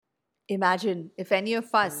Imagine if any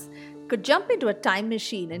of us could jump into a time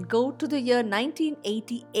machine and go to the year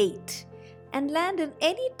 1988 and land in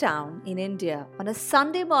any town in India on a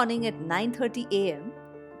Sunday morning at 9:30 a.m.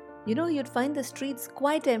 You'd find the streets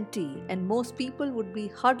quite empty and most people would be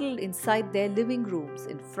huddled inside their living rooms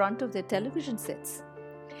in front of their television sets.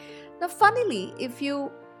 Now, funnily, if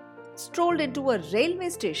you strolled into a railway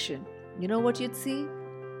station, you know what you'd see?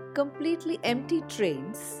 Completely empty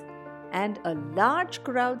trains and a large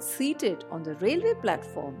crowd seated on the railway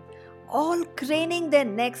platform, all craning their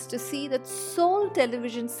necks to see that sole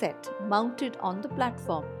television set mounted on the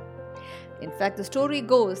platform. In fact, the story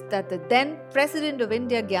goes that the then President of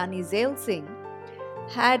India, Gyani Zail Singh,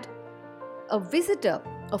 had a visitor,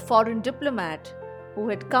 a foreign diplomat, who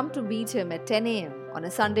had come to meet him at 10 a.m. on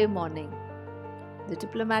a Sunday morning. The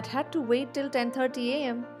diplomat had to wait till 10:30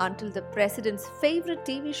 a.m. until the president's favorite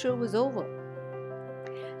TV show was over.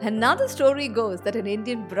 Another story goes that an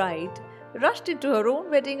Indian bride rushed into her own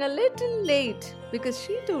wedding a little late because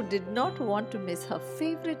she too did not want to miss her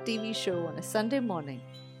favorite TV show on a Sunday morning.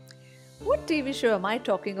 What TV show am I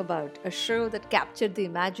talking about? A show that captured the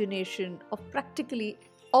imagination of practically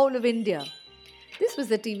all of India. This was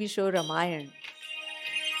the TV show Ramayana.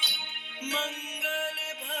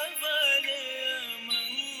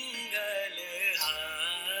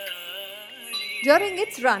 During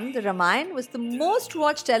its run, the Ramayana was the most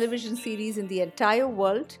watched television series in the entire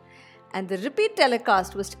world, and the repeat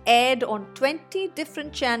telecast was aired on 20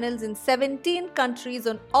 different channels in 17 countries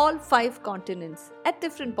on all 5 continents at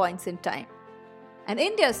different points in time. And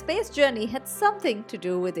India's space journey had something to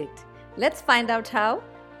do with it. Let's find out how.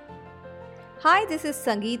 Hi, this is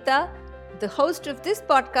Sangeeta, the host of this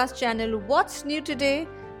podcast channel, What's New Today,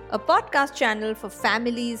 a podcast channel for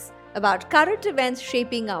families about current events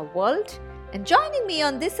shaping our world. And joining me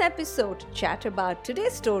on this episode to chat about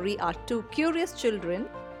today's story are 2 curious children.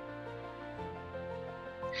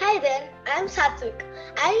 Hi there, I am Satvik.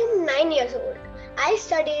 I am 9 years old. I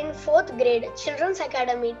study in 4th grade Children's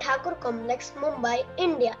Academy, Thakur Complex, Mumbai,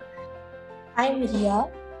 India. I'm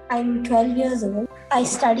Ria. I'm 12 years old. I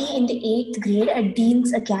study in the 8th grade at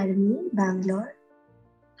Dean's Academy, Bangalore.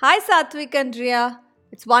 Hi Satvik and Ria.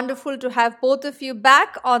 It's wonderful to have both of you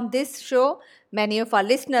back on this show. Many of our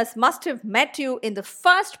listeners must have met you in the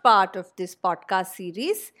first part of this podcast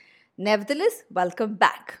series. Nevertheless, welcome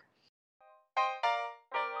back.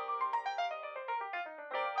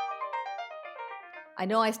 I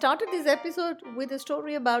know I started this episode with a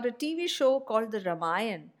story about a TV show called the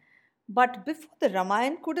Ramayana. But before the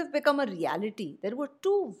Ramayana could have become a reality, there were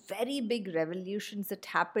 2 very big revolutions that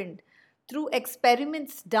happened through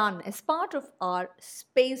experiments done as part of our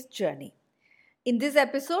space journey. In this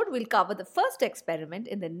episode, we'll cover the first experiment.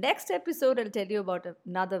 In the next episode, I'll tell you about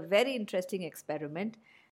another very interesting experiment.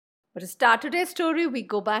 But to start today's story, we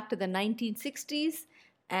go back to the 1960s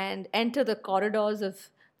and enter the corridors of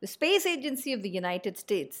the Space Agency of the United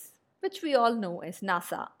States, which we all know as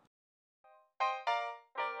NASA.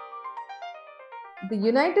 The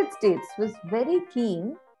United States was very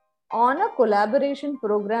keen on a collaboration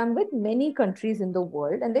program with many countries in the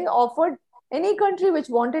world, and they offered any country which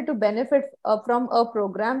wanted to benefit from a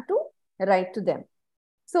program to write to them.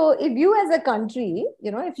 So if you as a country,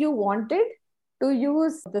 if you wanted to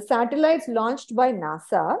use the satellites launched by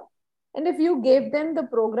NASA, and if you gave them the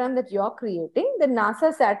program that you're creating, the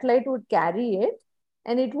NASA satellite would carry it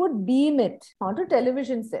and it would beam it onto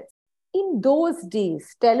television sets. In those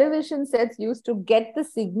days, television sets used to get the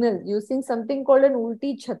signal using something called an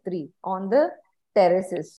ulti chhatri on the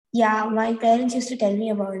terraces. Yeah, my parents used to tell me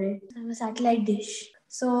about it. It was a satellite dish.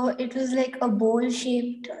 So it was like a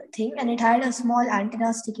bowl-shaped thing and it had a small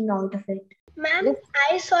antenna sticking out of it. Ma'am,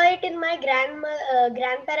 I saw it in my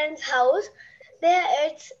grandparents' house.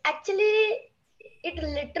 It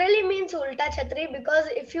literally means ulta chhatri because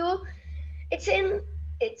it's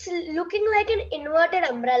looking like an inverted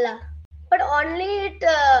umbrella, but only it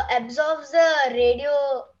absorbs the radio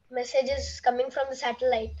messages coming from the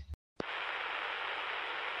satellite.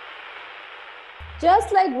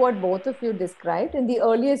 Just like what both of you described, in the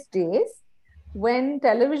earliest days, when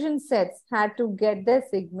television sets had to get their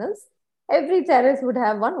signals, every terrace would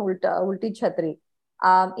have one ulti chhatri.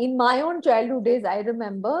 In my own childhood days, I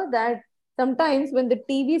remember that sometimes when the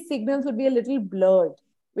TV signals would be a little blurred,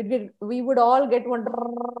 we would all get one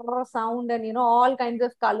sound and, all kinds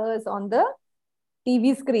of colors on the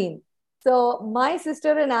TV screen. So my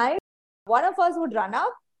sister and I, one of us would run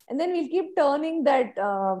up and then we'll keep turning that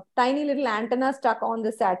tiny little antenna stuck on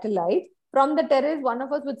the satellite. From the terrace, one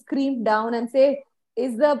of us would scream down and say,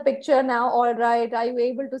 is the picture now all right? Are you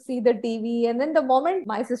able to see the TV? And then the moment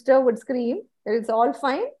my sister would scream, If it's all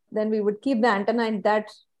fine, then we would keep the antenna in that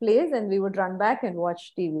place and we would run back and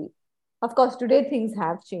watch TV. Of course, today things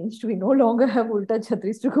have changed. We no longer have ulta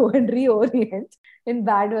chhatris to go and reorient in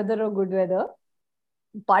bad weather or good weather.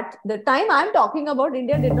 But the time I'm talking about,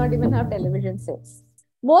 India did not even have television sets.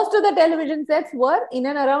 Most of the television sets were in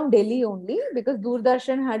and around Delhi only because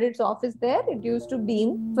Doordarshan had its office there. It used to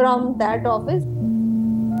beam from that office.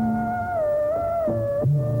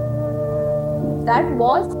 That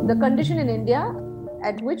was the condition in India,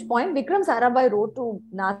 at which point Vikram Sarabhai wrote to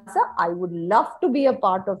NASA, I would love to be a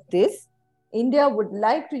part of this. India would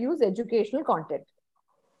like to use educational content.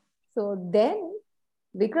 So then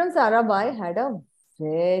Vikram Sarabhai had a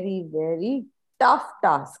very, very tough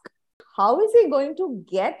task. How is he going to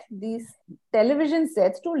get these television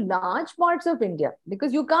sets to large parts of India?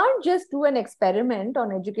 Because you can't just do an experiment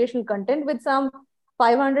on educational content with some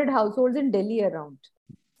 500 households in Delhi around.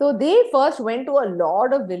 So they first went to a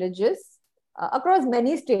lot of villages across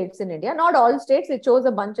many states in India. Not all states, they chose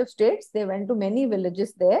a bunch of states. They went to many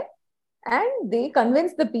villages there and they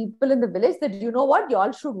convinced the people in the village that, you know what, you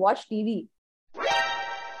all should watch TV.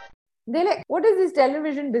 They're like, what is this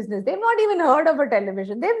television business? They've not even heard of a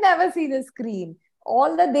television. They've never seen a screen.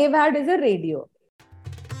 All that they've had is a radio.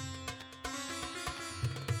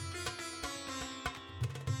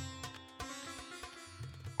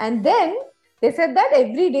 And then they said that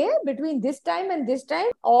every day between this time and this time,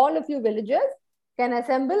 all of you villagers can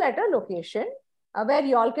assemble at a location where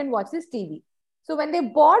you all can watch this TV. So when they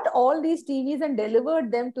bought all these TVs and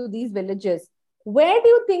delivered them to these villages, where do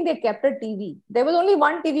you think they kept a TV? There was only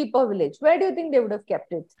one TV per village. Where do you think they would have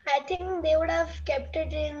kept it? I think they would have kept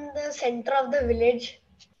it in the center of the village.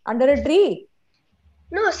 Under a tree?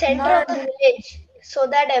 No, center of the village, so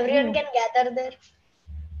that everyone can gather there.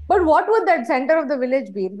 But what would that center of the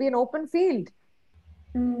village be? It'd be an open field.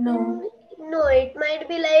 No. No, it might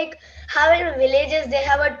be like how in villages they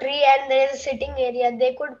have a tree and there is a sitting area.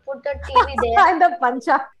 They could put a TV there. And the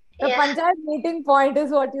panchayat meeting point is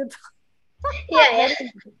what you thought. Yeah.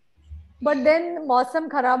 But then mausam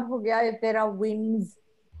kharab ho gaya if there are winds,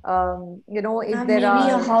 if there maybe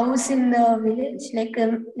are a house in the village, like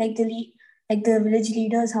the village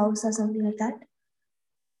leader's house or something like that.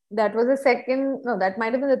 That was the second. No, that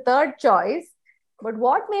might have been the third choice. But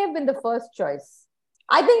what may have been the first choice?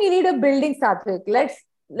 I think you need a building, Satvik.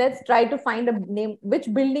 Let's try to find a name.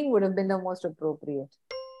 Which building would have been the most appropriate?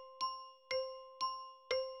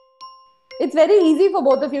 It's very easy for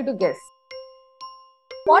both of you to guess.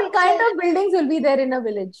 What kind of buildings will be there in a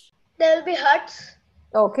village? There will be huts.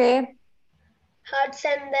 Okay. Huts,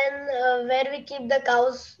 and then where we keep the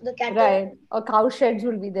cows, the cattle. Right. Or cow sheds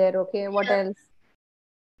will be there. Okay. What else?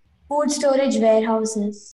 Food storage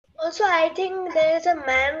warehouses. Also, I think there is a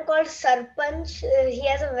man called Sarpanch. He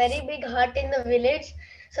has a very big hut in the village,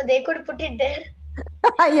 so they could put it there.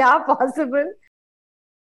 Yeah, possible.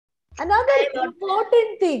 Another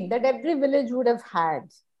important thing that every village would have had.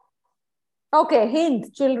 Okay,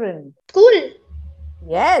 hint, children. School.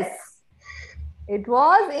 Yes. It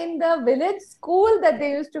was in the village school that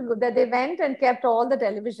they used to go, that they went and kept all the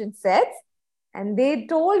television sets. And they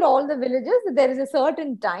told all the villagers that there is a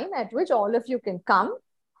certain time at which all of you can come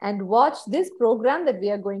and watch this program that we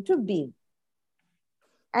are going to beam.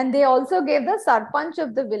 And they also gave the sarpanch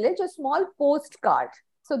of the village a small postcard.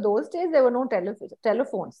 So those days there were no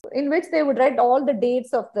telephones in which they would write all the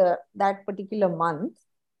dates of that particular month.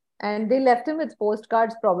 And they left him with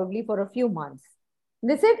postcards probably for a few months.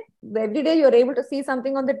 They said every day you're able to see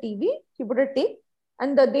something on the TV, you put a tick,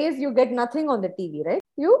 and the days you get nothing on the TV, right?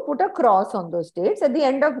 You put a cross on those dates. At the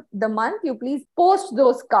end of the month, you please post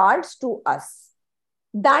those cards to us.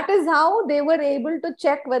 That is how they were able to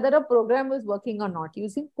check whether a program was working or not,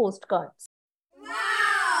 using postcards.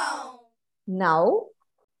 Wow! Now,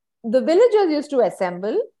 the villagers used to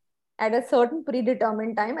assemble at a certain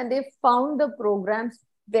predetermined time and they found the programs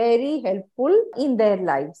very helpful in their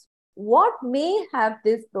lives. What may have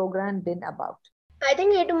this program been about? I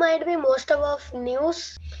think it might be most of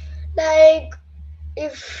news. Like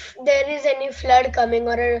if there is any flood coming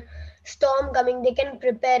or a storm coming, they can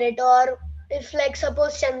prepare it. Or if like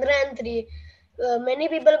suppose Chandrayaan 3, many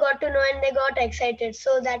people got to know and they got excited.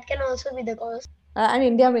 So that can also be the cause. And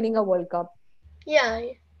India winning a World Cup. Yeah,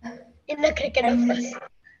 in the cricket of course.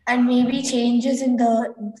 And maybe changes in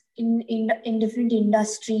different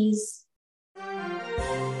industries.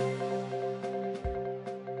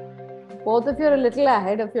 Both of you are a little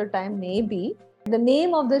ahead of your time, maybe. The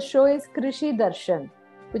name of the show is Krishi Darshan,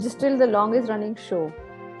 which is still the longest running show.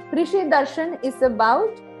 Krishi Darshan is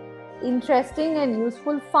about interesting and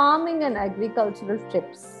useful farming and agricultural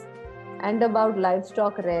tips and about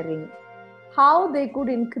livestock rearing. how they could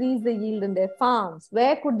increase the yield in their farms,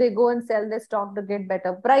 where could they go and sell their stock to get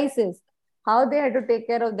better prices, how they had to take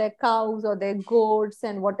care of their cows or their goats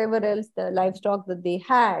and whatever else the livestock that they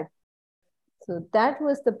had. So that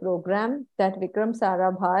was the program that Vikram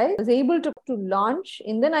Sarabhai was able to launch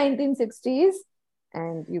in the 1960s,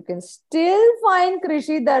 and you can still find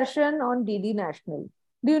Krishi Darshan on DD National.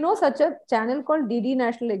 Do you know such a channel called DD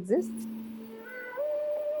National exists?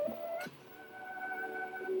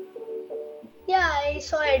 Yeah, I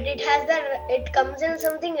saw it. It comes in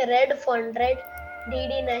something red font, right?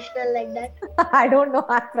 DD National, like that. I don't know.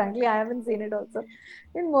 Frankly, I haven't seen it also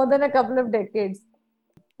in more than a couple of decades.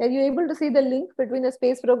 Are you able to see the link between the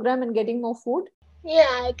space program and getting more food? Yeah,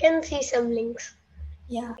 I can see some links.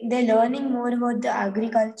 Yeah, they're learning more about the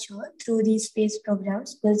agriculture through these space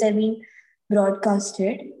programs because they're being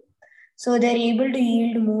broadcasted. So they're able to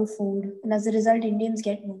yield more food, and as a result, Indians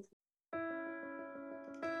get more food.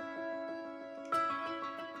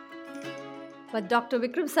 But Dr.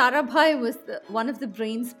 Vikram Sarabhai was one of the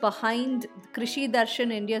brains behind Krishi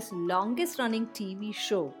Darshan, India's longest running TV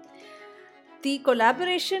show. The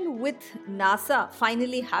collaboration with NASA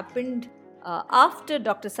finally happened after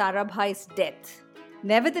Dr. Sarabhai's death.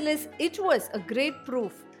 Nevertheless, it was a great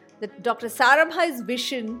proof that Dr. Sarabhai's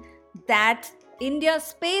vision that India's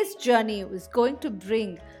space journey was going to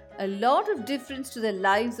bring a lot of difference to the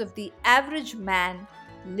lives of the average man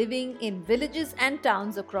living in villages and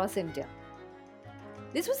towns across India.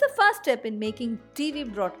 This was the first step in making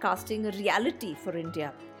TV broadcasting a reality for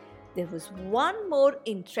India. There was one more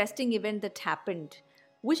interesting event that happened,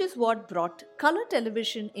 which is what brought color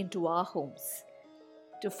television into our homes.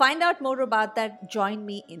 To find out more about that, join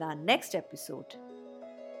me in our next episode.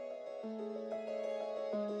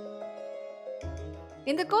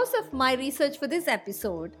 In the course of my research for this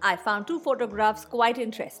episode, I found two photographs quite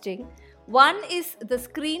interesting. One is the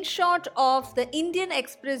screenshot of the Indian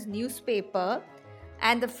Express newspaper,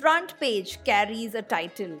 and the front page carries a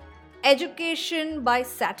title, Education by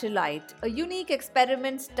Satellite, a unique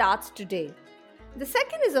experiment starts today. The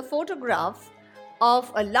second is a photograph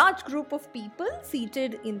of a large group of people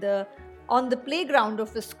seated on the playground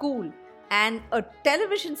of a school, and a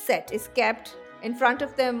television set is kept in front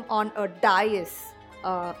of them on a dais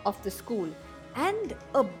of the school, and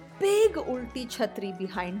a big ulti chhatri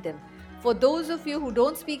behind them. For those of you who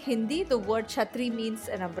don't speak Hindi, the word chhatri means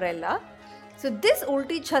an umbrella. So this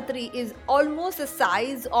ulti chhatri is almost the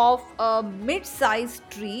size of a mid-sized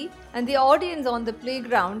tree, and the audience on the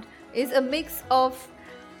playground is a mix of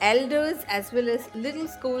elders as well as little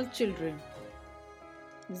school children.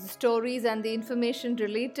 The stories and the information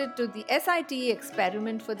related to the SITE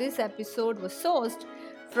experiment for this episode was sourced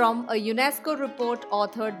from a UNESCO report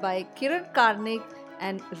authored by Kiran Karnik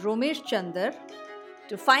and Romesh Chandar.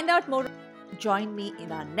 To find out more, join me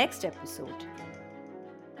in our next episode.